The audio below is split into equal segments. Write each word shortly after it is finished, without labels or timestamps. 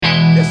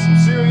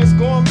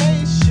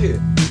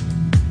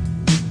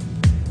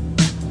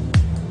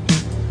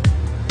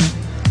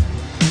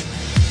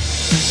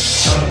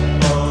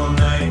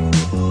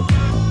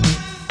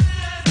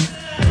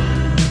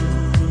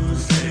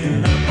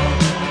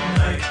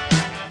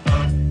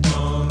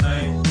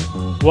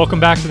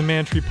Welcome back to the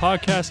Mantry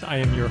podcast. I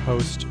am your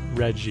host,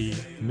 Reggie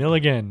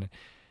Milligan.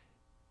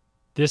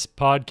 This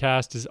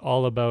podcast is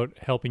all about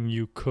helping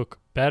you cook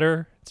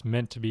better. It's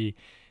meant to be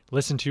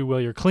listened to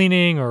while you're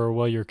cleaning or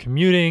while you're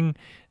commuting.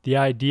 The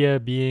idea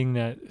being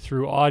that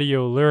through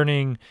audio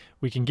learning,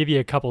 we can give you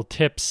a couple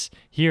tips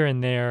here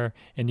and there,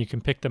 and you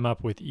can pick them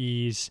up with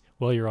ease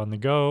while you're on the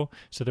go,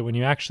 so that when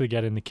you actually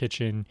get in the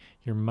kitchen,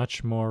 you're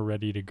much more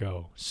ready to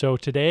go. So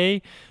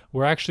today,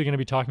 we're actually going to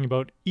be talking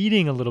about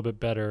eating a little bit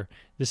better.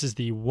 This is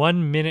the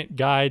 1-minute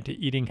guide to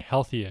eating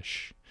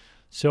healthy-ish.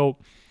 So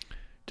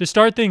to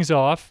start things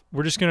off,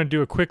 we're just going to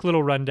do a quick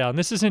little rundown.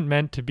 This isn't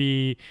meant to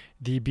be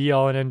the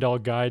be-all and end-all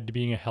guide to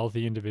being a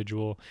healthy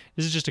individual.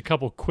 This is just a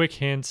couple quick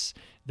hints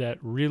that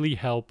really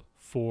help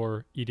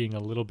for eating a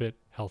little bit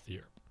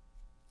healthier.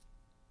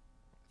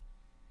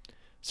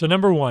 So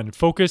number 1,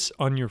 focus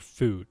on your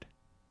food.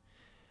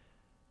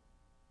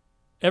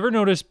 Ever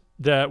notice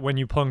that when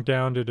you plunk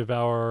down to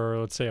devour,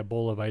 let's say, a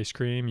bowl of ice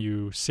cream,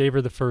 you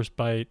savor the first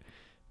bite,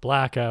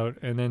 black out,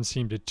 and then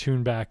seem to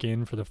tune back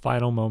in for the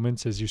final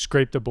moments as you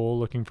scrape the bowl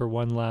looking for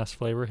one last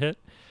flavor hit?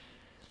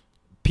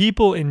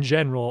 People in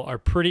general are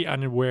pretty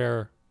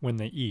unaware when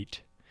they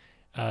eat.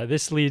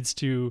 This leads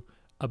to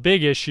a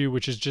big issue,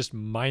 which is just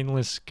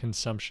mindless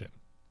consumption.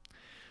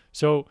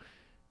 So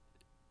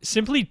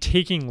simply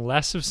taking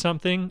less of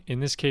something, in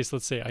this case,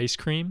 let's say ice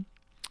cream,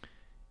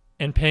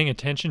 and paying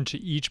attention to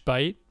each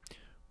bite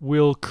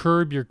will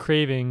curb your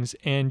cravings,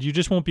 and you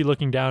just won't be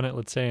looking down at,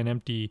 let's say, an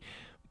empty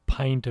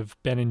pint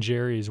of Ben &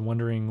 Jerry's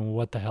wondering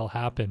what the hell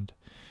happened.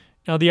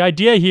 Now, the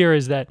idea here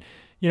is that,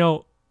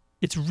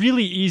 it's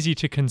really easy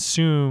to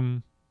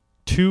consume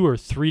 2 or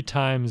 3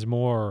 times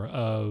more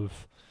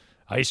of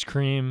ice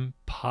cream,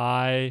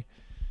 pie,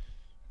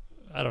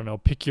 I don't know,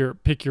 pick your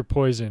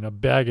poison, a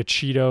bag of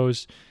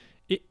Cheetos,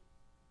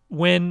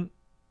 when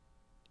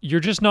you're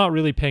just not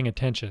really paying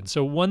attention.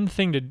 So one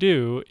thing to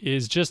do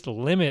is just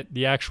limit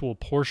the actual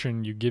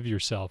portion you give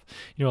yourself.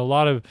 A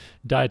lot of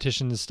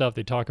dietitians and stuff,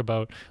 they talk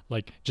about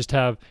like just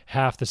have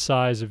half the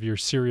size of your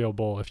cereal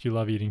bowl. If you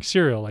love eating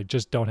cereal, like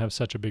just don't have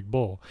such a big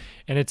bowl.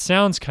 And it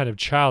sounds kind of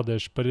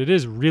childish, but it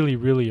is really,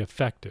 really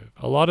effective.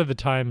 A lot of the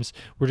times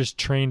we're just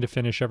trained to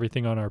finish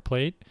everything on our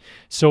plate.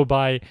 So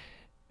by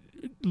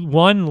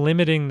 1,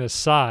 limiting the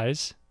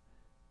size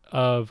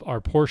of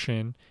our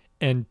portion,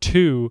 and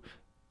 2,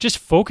 just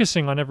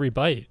focusing on every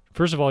bite.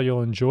 First of all,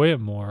 you'll enjoy it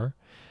more.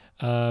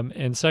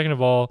 And second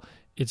of all,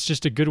 it's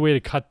just a good way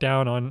to cut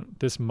down on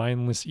this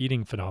mindless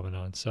eating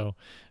phenomenon. So,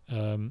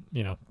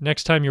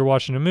 next time you're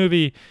watching a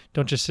movie,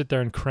 don't just sit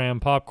there and cram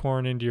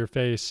popcorn into your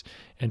face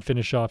and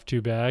finish off 2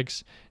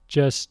 bags.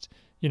 Just,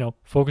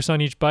 focus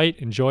on each bite,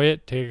 enjoy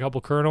it, take a couple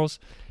kernels.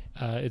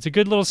 It's a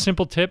good little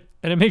simple tip,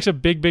 and it makes a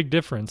big, big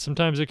difference.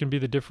 Sometimes it can be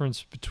the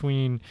difference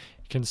between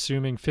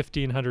consuming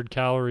 1,500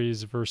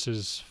 calories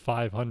versus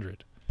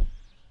 500.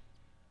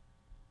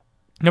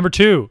 Number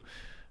 2,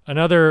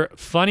 another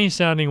funny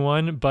sounding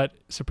one, but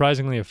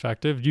surprisingly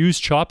effective. Use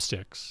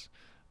chopsticks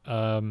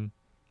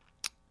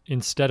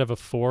instead of a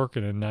fork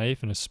and a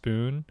knife and a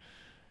spoon.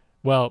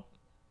 Well,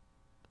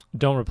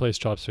 don't replace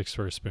chopsticks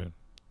for a spoon.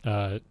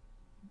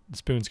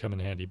 Spoons come in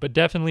handy, but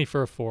definitely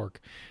for a fork.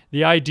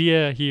 The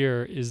idea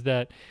here is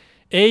that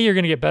A, you're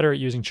going to get better at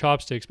using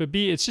chopsticks, but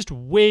B, it's just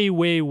way,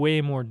 way, way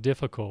more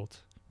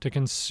difficult to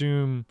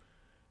consume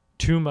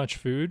too much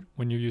food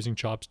when you're using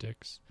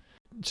chopsticks.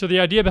 So the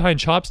idea behind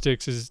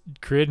chopsticks is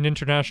create an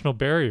international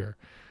barrier,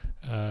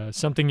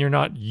 something you're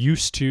not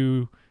used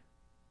to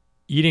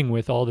eating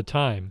with all the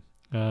time.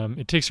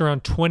 It takes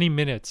around 20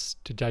 minutes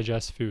to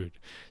digest food.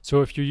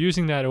 So if you're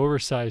using that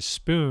oversized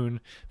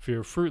spoon for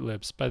your Fruit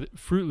Loops,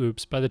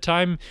 by the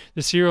time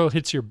the cereal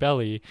hits your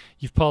belly,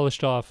 you've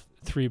polished off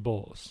 3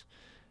 bowls.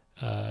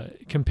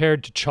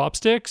 Compared to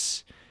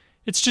chopsticks,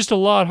 it's just a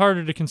lot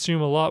harder to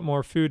consume a lot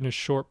more food in a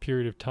short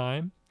period of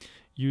time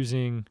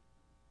using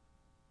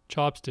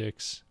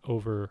chopsticks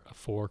over a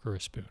fork or a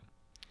spoon.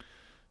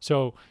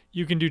 So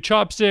you can do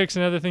chopsticks.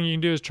 Another thing you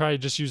can do is try to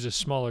just use a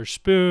smaller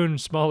spoon,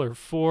 smaller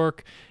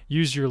fork,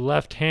 use your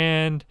left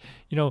hand.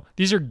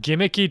 These are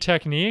gimmicky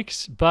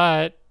techniques,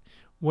 but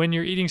when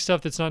you're eating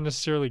stuff that's not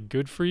necessarily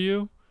good for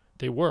you,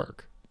 they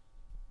work.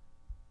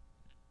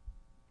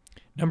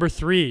 Number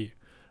 3,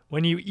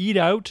 when you eat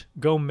out,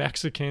 go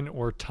Mexican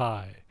or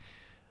Thai.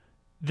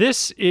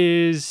 This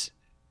is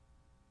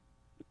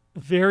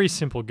very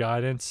simple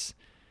guidance.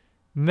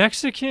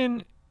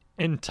 Mexican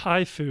and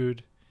Thai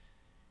food,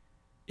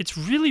 it's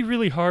really,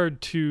 really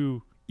hard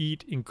to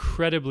eat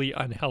incredibly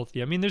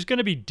unhealthy. I mean, there's going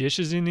to be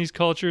dishes in these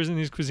cultures and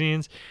these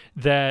cuisines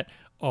that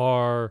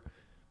are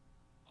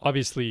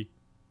obviously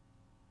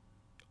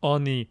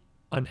on the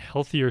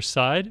unhealthier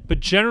side, but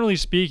generally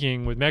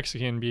speaking, with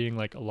Mexican being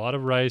like a lot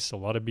of rice, a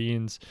lot of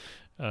beans,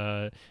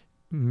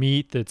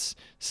 meat that's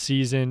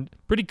seasoned,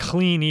 pretty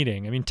clean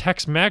eating. I mean,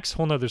 Tex-Mex,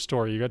 whole nother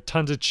story. You got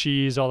tons of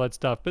cheese, all that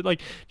stuff. But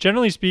like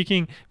generally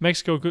speaking,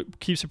 Mexico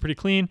keeps it pretty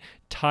clean.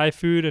 Thai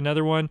food,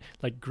 another one,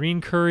 like green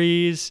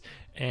curries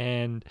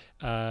and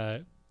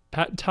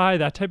pad thai,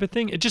 that type of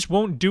thing. It just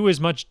won't do as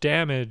much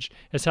damage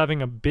as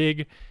having a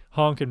big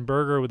honkin'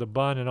 burger with a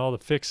bun and all the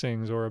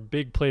fixings, or a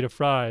big plate of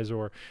fries,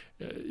 or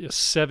a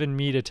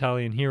 7-meat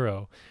Italian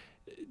hero.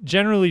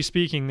 Generally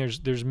speaking,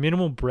 there's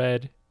minimal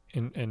bread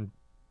and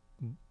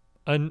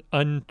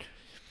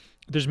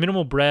there's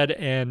minimal bread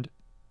and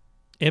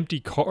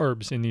empty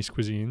carbs in these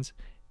cuisines,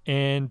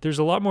 and there's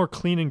a lot more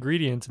clean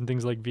ingredients in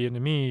things like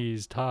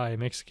Vietnamese, Thai,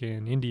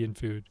 Mexican, Indian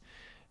food.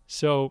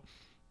 So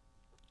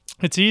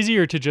it's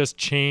easier to just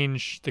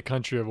change the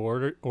country of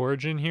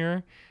origin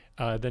here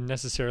than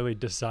necessarily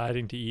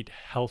deciding to eat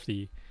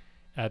healthy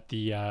at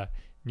the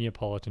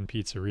Neapolitan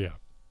pizzeria.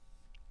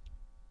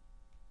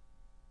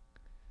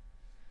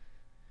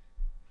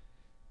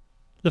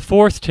 The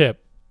fourth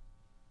tip.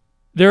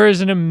 There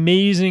is an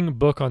amazing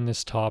book on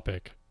this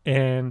topic,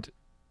 and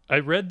I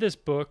read this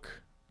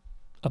book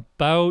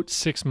about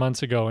 6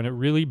 months ago, and it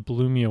really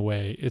blew me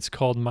away. It's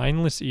called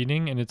Mindless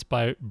Eating, and it's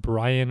by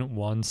Brian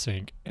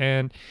Wansink.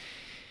 And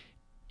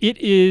it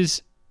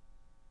is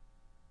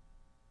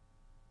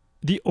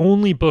the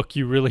only book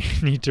you really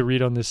need to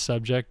read on this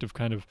subject of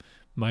kind of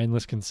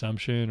mindless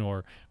consumption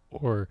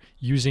or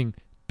using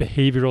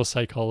behavioral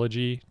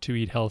psychology to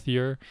eat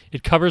healthier.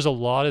 It covers a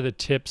lot of the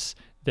tips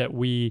that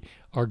we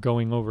are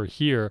going over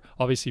here,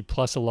 obviously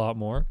plus a lot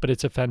more, but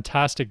it's a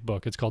fantastic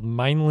book. It's called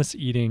Mindless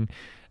Eating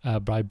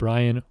by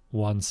Brian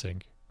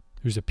Wansink,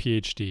 who's a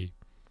PhD.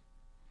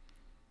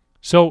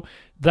 So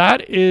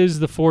that is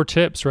the 4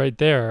 tips right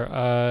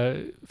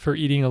there for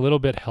eating a little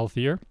bit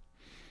healthier.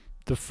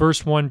 The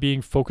first one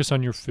being focus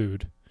on your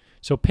food.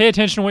 So pay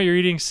attention to what you're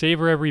eating,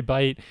 savor every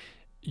bite.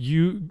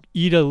 You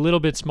eat a little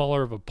bit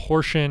smaller of a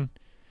portion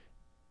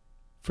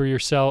for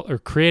yourself, or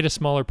create a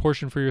smaller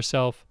portion for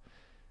yourself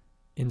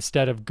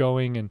instead of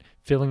going and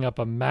filling up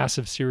a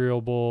massive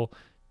cereal bowl.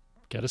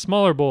 Get a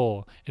smaller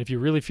bowl. And if you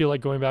really feel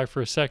like going back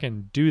for a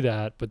second, do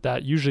that. But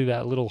that usually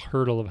that little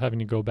hurdle of having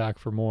to go back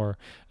for more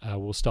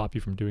will stop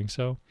you from doing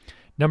so.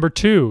 Number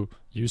 2,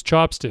 use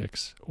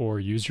chopsticks, or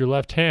use your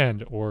left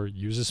hand, or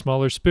use a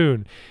smaller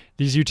spoon.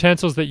 These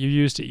utensils that you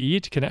use to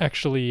eat can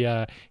actually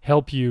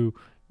help you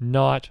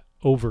not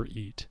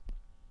overeat.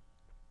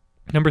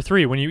 Number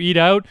 3, when you eat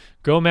out,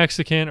 go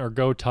Mexican or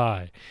go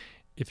Thai.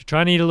 If you're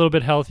trying to eat a little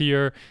bit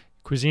healthier,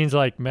 cuisines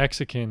like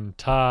Mexican,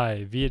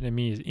 Thai,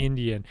 Vietnamese,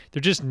 Indian,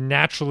 they're just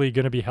naturally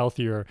going to be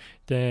healthier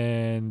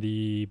than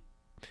the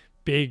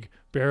big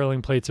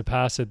barreling plates of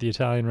pasta at the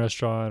Italian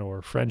restaurant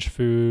or French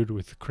food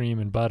with cream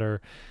and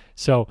butter.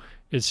 So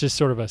it's just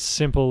sort of a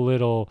simple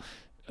little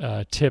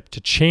tip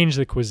to change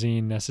the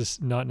cuisine,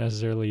 not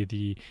necessarily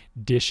the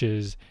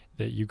dishes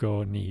that you go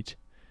and eat.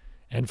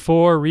 And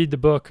 4, read the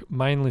book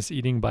Mindless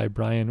Eating by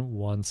Brian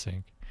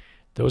Wansink.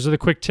 Those are the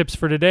quick tips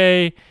for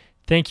today.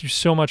 Thank you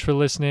so much for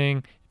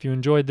listening. If you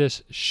enjoyed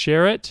this,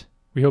 share it.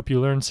 We hope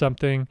you learned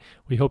something.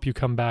 We hope you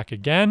come back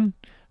again.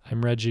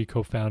 I'm Reggie,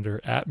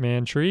 co-founder at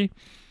Mantry.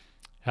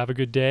 Have a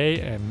good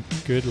day and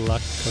good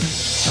luck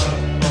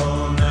cooking.